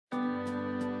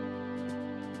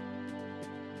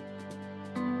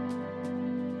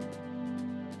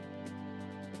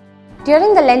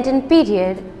During the Lenten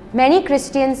period, many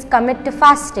Christians commit to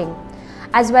fasting,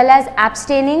 as well as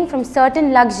abstaining from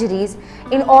certain luxuries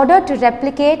in order to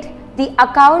replicate the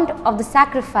account of the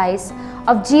sacrifice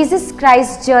of Jesus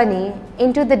Christ's journey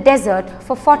into the desert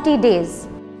for 40 days.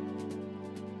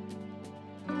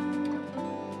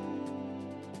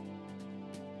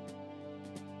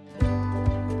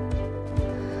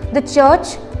 The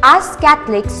Church asks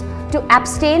Catholics to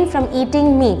abstain from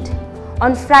eating meat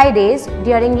on Fridays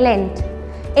during Lent,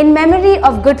 in memory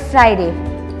of Good Friday,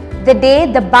 the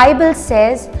day the Bible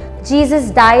says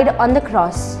Jesus died on the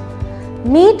cross.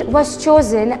 Meat was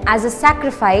chosen as a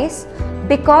sacrifice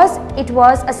because it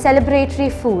was a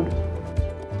celebratory food.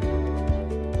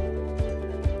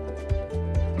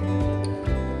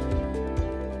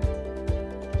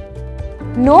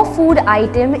 No food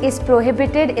item is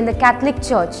prohibited in the Catholic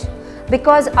Church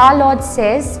because our Lord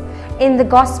says in the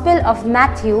Gospel of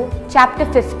Matthew chapter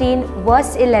 15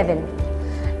 verse 11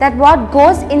 that what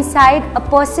goes inside a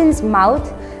person's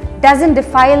mouth doesn't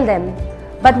defile them,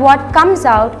 but what comes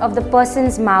out of the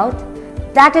person's mouth,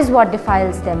 that is what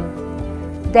defiles them.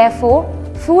 Therefore,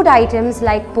 food items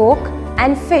like pork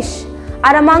and fish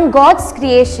are among God's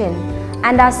creation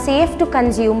and are safe to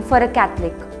consume for a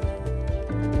Catholic.